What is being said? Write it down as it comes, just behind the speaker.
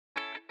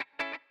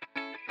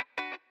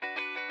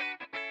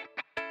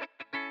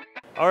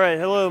All right,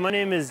 hello, my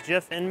name is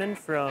Jeff Inman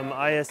from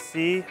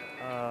ISC.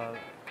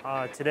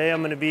 Today I'm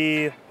going to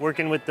be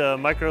working with the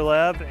Micro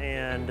Lab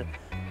and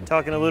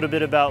talking a little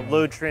bit about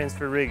load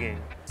transfer rigging.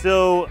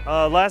 So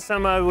last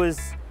time I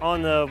was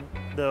on the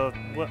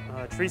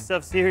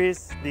TreeStuff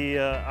series,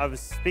 I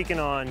was speaking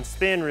on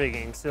span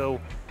rigging.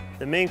 So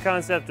the main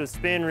concept of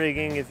span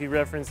rigging, if you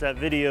reference that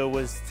video,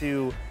 was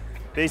to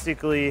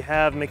basically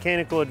have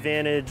mechanical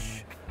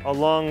advantage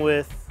along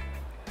with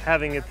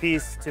having a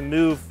piece to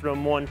move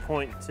from one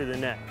point to the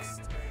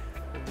next.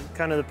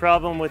 Kind of the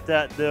problem with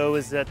that though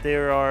is that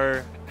there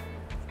are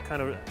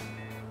kind of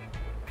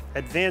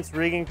advanced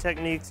rigging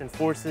techniques and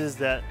forces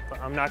that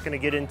I'm not going to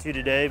get into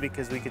today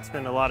because we could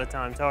spend a lot of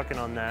time talking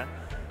on that,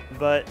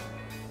 but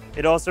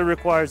it also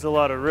requires a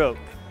lot of rope.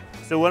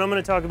 So what I'm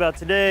going to talk about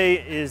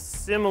today is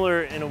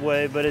similar in a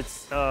way, but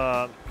it's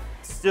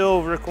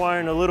still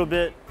requiring a little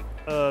bit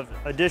of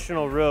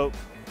additional rope,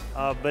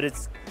 but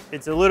it's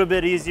a little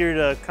bit easier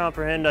to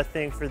comprehend, I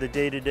think, for the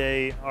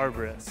day-to-day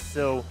arborist.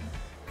 So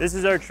this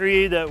is our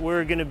tree that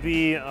we're going to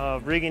be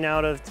rigging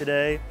out of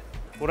today.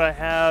 What I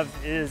have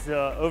is an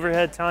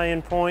overhead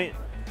tie-in point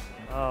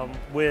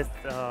with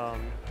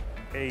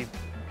a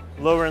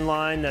lowering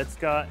line that's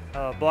got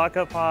a block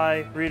up high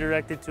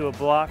redirected to a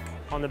block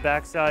on the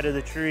back side of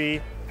the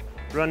tree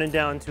running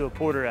down to a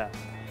porter wrap.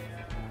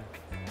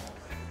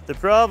 The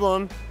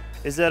problem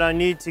is that I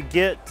need to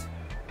get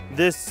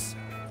this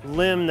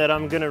limb that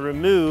I'm going to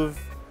remove,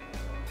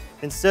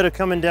 instead of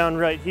coming down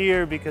right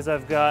here because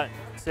I've got,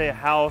 say, a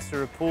house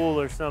or a pool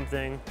or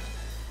something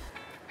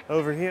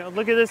over here.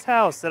 Look at this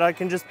house that I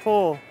can just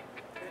pull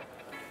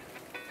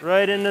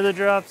right into the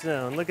drop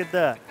zone. Look at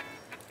that.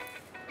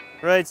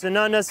 Right, so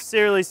not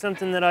necessarily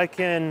something that I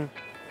can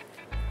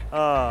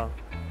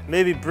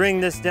maybe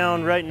bring this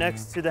down right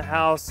next to the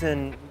house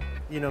and,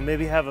 you know,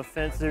 maybe have a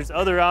fence. There's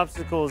other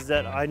obstacles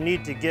that I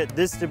need to get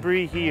this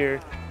debris here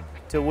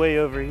to way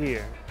over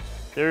here.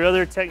 There are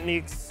other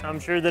techniques, I'm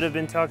sure, that have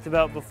been talked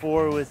about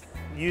before with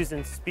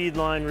using speed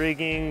line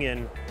rigging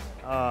and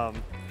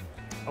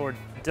or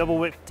double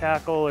wick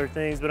tackle or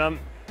things, but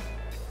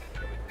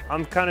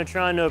I'm kind of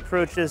trying to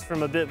approach this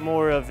from a bit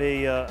more of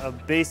a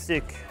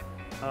basic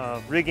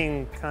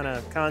rigging kind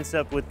of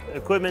concept with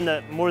equipment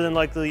that more than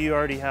likely you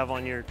already have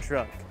on your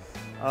truck.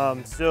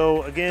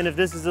 So again, if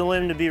this is a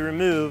limb to be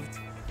removed,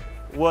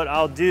 what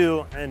I'll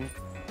do, and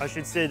I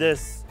should say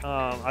this,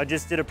 I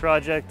just did a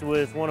project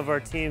with one of our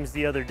teams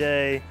the other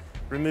day,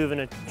 removing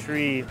a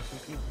tree,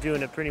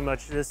 doing it pretty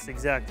much this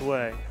exact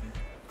way.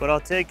 But I'll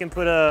take and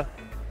put a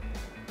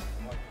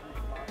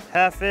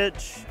 1/2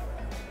 inch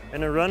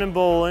and a running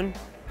bowline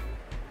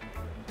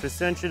to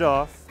cinch it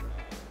off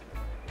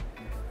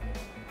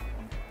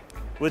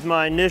with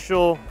my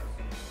initial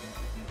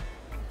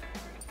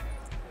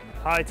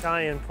high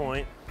tie-in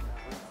point.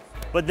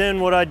 But then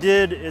what I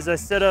did is I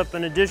set up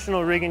an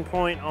additional rigging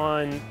point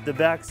on the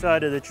back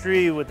side of the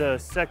tree with a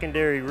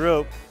secondary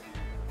rope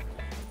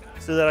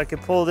so that I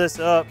could pull this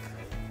up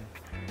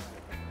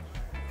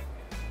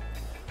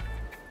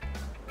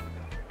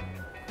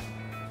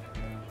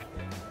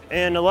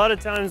and a lot of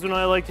times when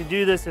I like to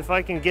do this, if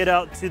I can get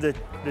out to the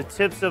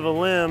tips of a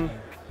limb,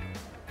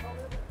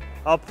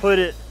 I'll put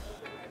it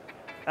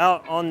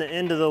out on the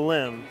end of the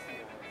limb.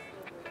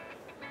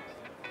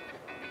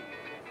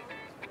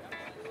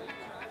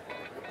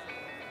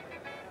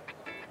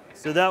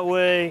 So that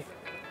way,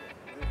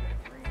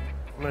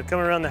 I'm gonna come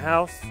around the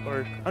house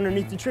or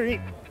underneath the tree.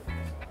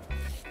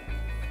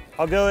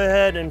 I'll go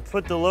ahead and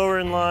put the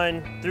lowering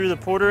line through the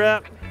porter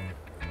wrap,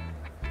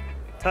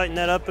 tighten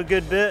that up a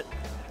good bit.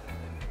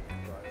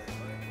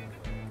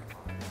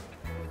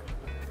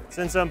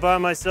 Since I'm by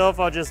myself,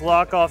 I'll just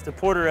lock off the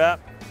porter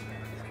wrap.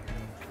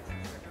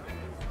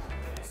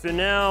 So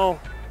now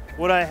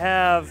what I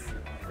have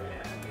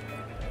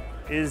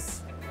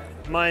is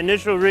my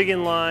initial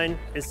rigging line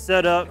is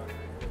set up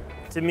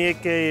to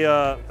make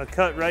a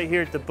cut right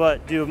here at the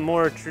butt, do a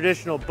more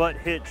traditional butt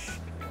hitch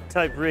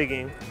type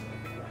rigging.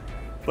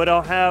 But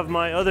I'll have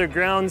my other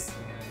grounds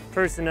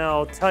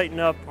personnel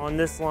tighten up on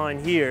this line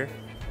here.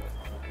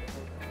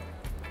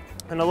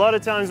 And a lot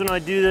of times when I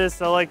do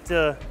this, I like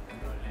to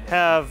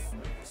have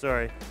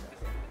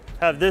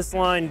this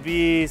line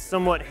be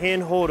somewhat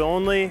handhold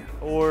only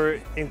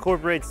or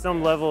incorporate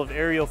some level of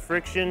aerial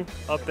friction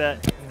up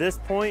at this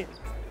point,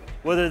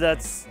 whether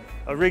that's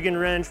a rigging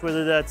wrench,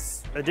 whether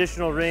that's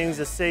additional rings,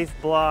 a safe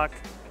block,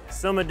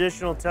 some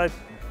additional type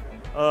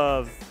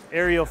of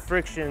aerial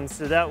friction,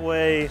 so that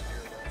way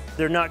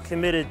they're not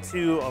committed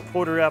to a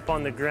porter wrap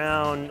on the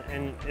ground,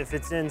 and if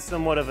it's in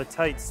somewhat of a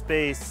tight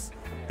space,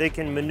 they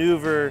can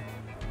maneuver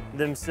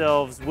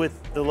themselves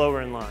with the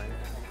lowering line.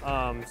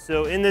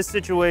 So in this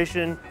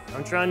situation,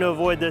 I'm trying to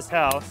avoid this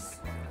house.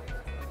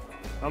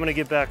 I'm gonna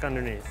get back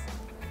underneath.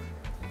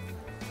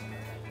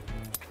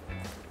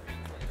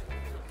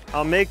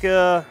 I'll make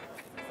a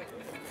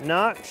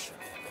notch.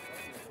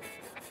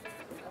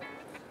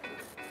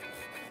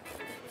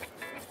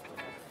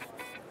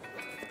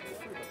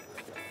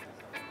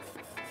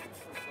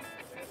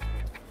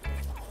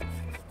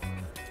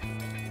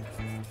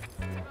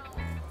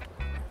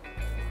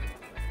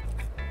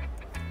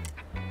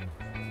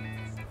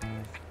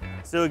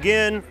 So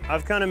again,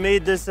 I've kind of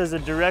made this as a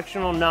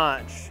directional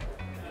notch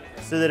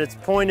so that it's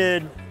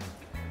pointed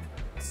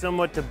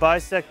somewhat to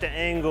bisect the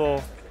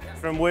angle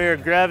from where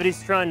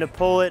gravity's trying to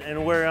pull it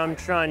and where I'm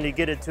trying to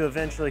get it to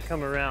eventually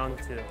come around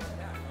to.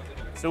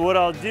 So what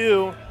I'll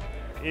do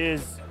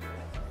is,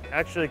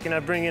 actually, can I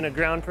bring in a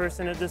ground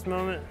person at this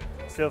moment?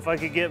 So if I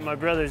could get my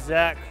brother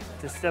Zach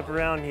to step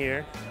around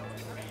here.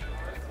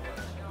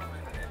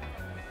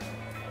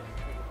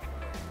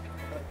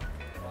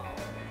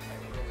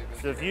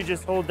 So if you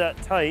just hold that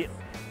tight,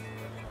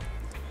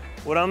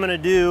 what I'm gonna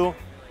do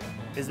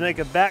is make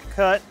a back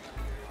cut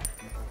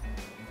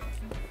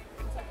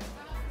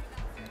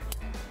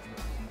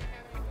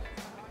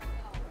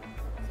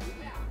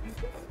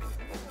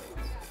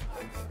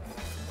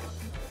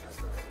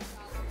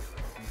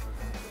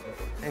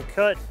and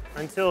cut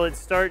until it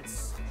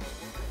starts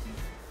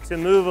to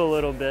move a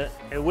little bit,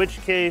 in which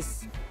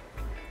case,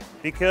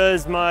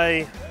 because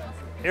my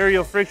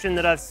aerial friction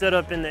that I've set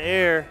up in the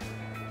air,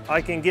 I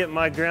can get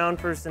my ground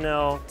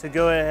personnel to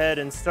go ahead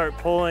and start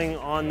pulling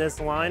on this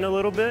line a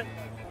little bit.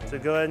 So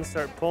go ahead and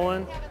start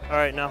pulling. All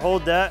right, now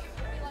hold that.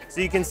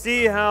 So you can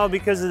see how,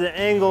 because of the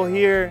angle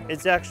here,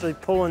 it's actually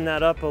pulling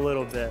that up a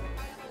little bit.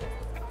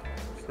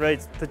 Right,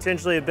 it's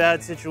potentially a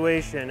bad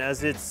situation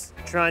as it's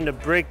trying to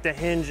break the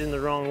hinge in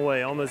the wrong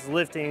way, almost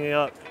lifting it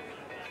up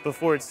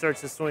before it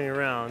starts to swing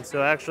around.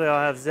 So actually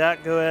I'll have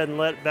Zach go ahead and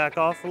let it back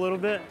off a little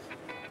bit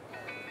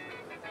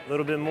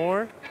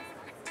more.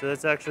 So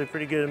that's actually a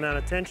pretty good amount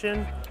of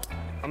tension.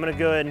 I'm gonna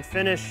go ahead and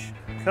finish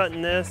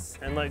cutting this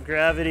and let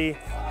gravity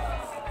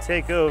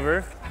take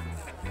over.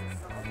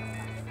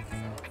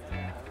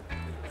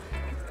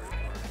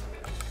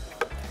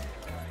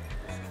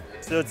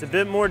 So it's a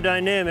bit more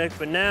dynamic,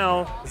 but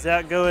now,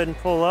 Zach, go ahead and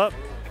pull up.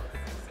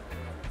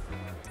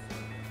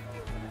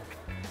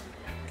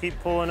 Keep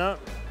pulling up.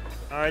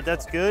 All right,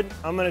 that's good.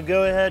 I'm gonna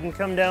go ahead and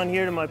come down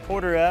here to my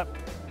Porter app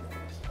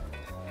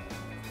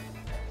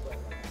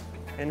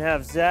and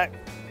have Zach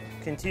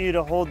continue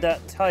to hold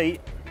that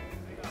tight.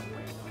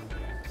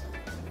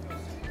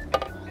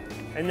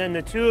 And then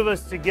the two of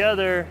us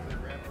together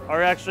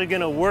are actually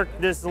gonna work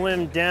this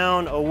limb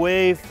down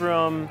away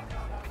from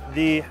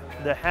the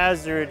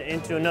hazard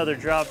into another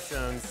drop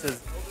zone. So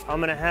I'm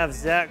gonna have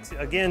Zach,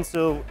 again,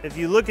 so if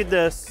you look at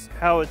this,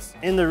 how it's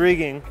in the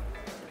rigging,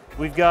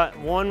 we've got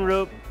one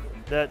rope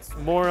that's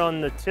more on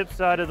the tip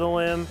side of the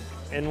limb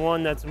and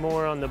one that's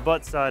more on the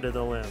butt side of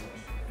the limb.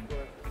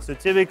 So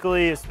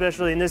typically,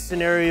 especially in this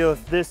scenario,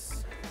 if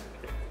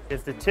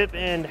the tip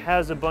end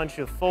has a bunch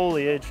of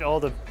foliage, all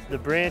the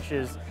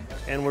branches,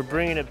 and we're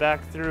bringing it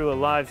back through a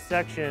live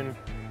section,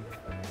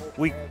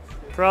 we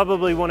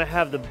probably want to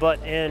have the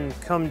butt end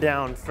come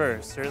down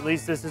first, or at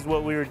least this is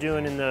what we were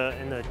doing in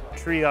the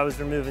tree I was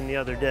removing the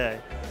other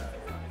day.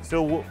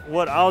 So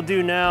what I'll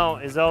do now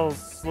is I'll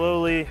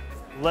slowly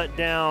let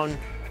down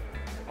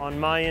on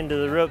my end of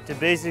the rope to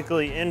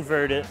basically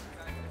invert it.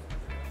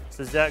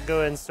 So Zach, go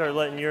ahead and start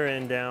letting your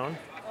end down.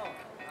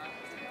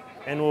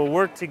 And we'll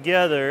work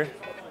together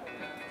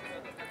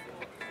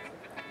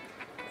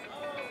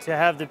to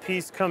have the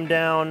piece come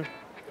down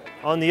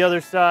on the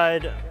other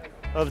side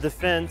of the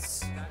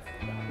fence.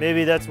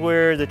 Maybe that's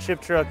where the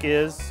chip truck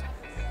is.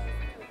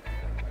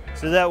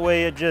 So that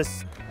way it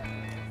just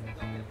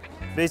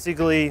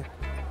basically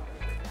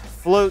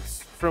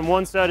floats from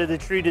one side of the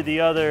tree to the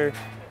other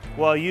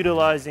while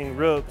utilizing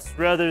ropes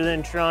rather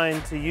than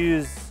trying to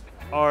use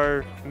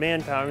our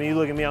manpower. I mean, you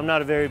look at me, I'm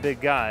not a very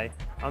big guy.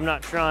 I'm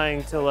not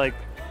trying to like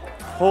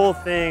pull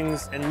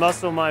things and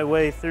muscle my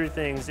way through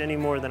things any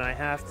more than I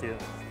have to.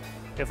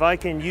 If I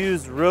can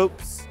use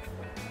ropes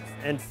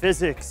and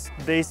physics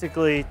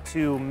basically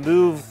to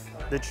move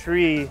the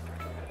tree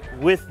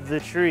with the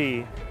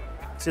tree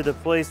to the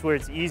place where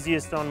it's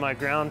easiest on my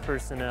ground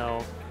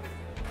personnel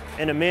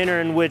in a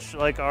manner in which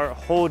like our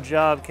whole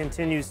job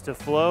continues to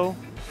flow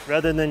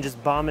rather than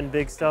just bombing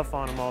big stuff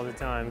on them all the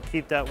time.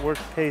 Keep that work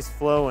pace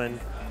flowing,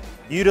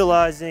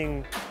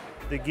 utilizing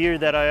the gear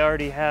that I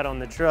already had on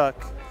the truck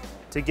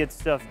to get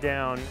stuff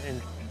down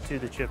into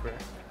the chipper.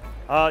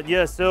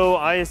 Yeah, so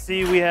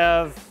ISC, we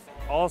have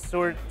all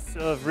sorts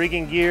of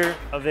rigging gear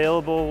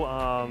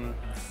available,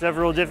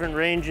 several different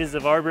ranges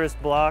of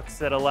arborist blocks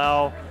that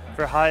allow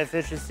for high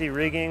efficiency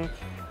rigging,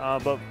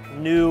 but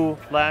new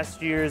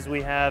last year's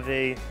we have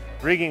a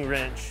rigging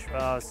wrench.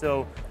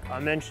 So I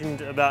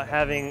mentioned about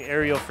having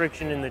aerial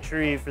friction in the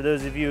tree. For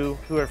those of you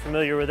who are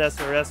familiar with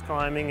SRS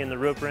climbing and the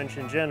rope wrench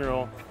in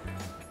general,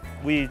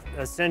 we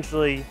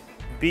essentially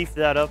beefed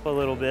that up a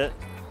little bit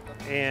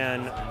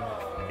and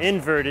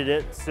inverted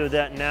it so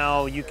that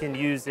now you can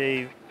use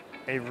a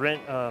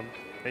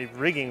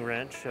rigging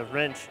wrench, a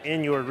wrench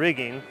in your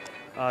rigging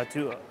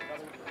to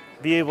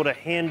be able to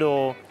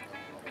handle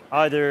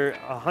either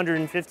a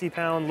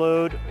 150-pound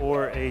load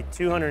or a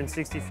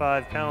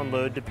 265-pound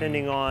load,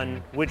 depending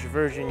on which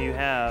version you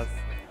have,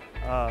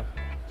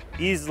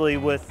 easily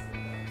with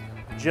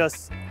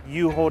just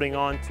you holding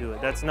on to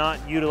it. That's not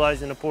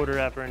utilizing a Porter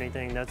app or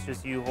anything, that's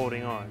just you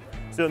holding on.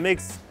 So it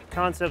makes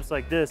concepts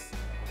like this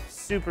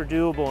super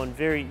doable and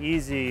very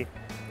easy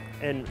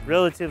and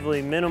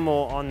relatively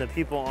minimal on the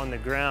people on the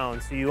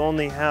ground. So you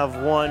only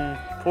have one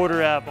porter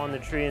wrap on the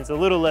tree, and it's a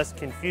little less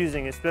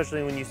confusing,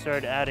 especially when you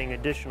start adding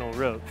additional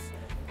ropes.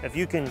 If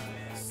you can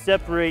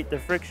separate the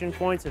friction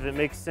points, if it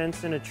makes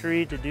sense in a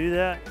tree to do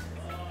that,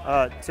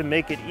 to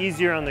make it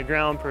easier on the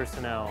ground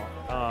personnel.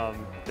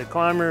 The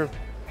climber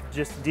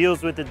just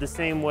deals with it the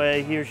same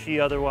way he or she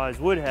otherwise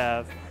would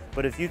have,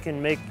 but if you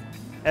can make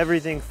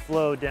everything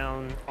flow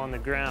down on the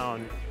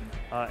ground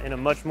in a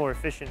much more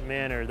efficient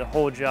manner, the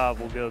whole job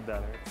will go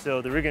better.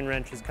 So the rigging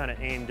wrench is kind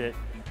of aimed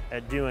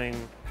at doing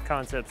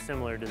concepts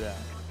similar to that.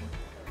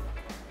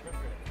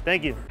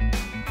 Thank you.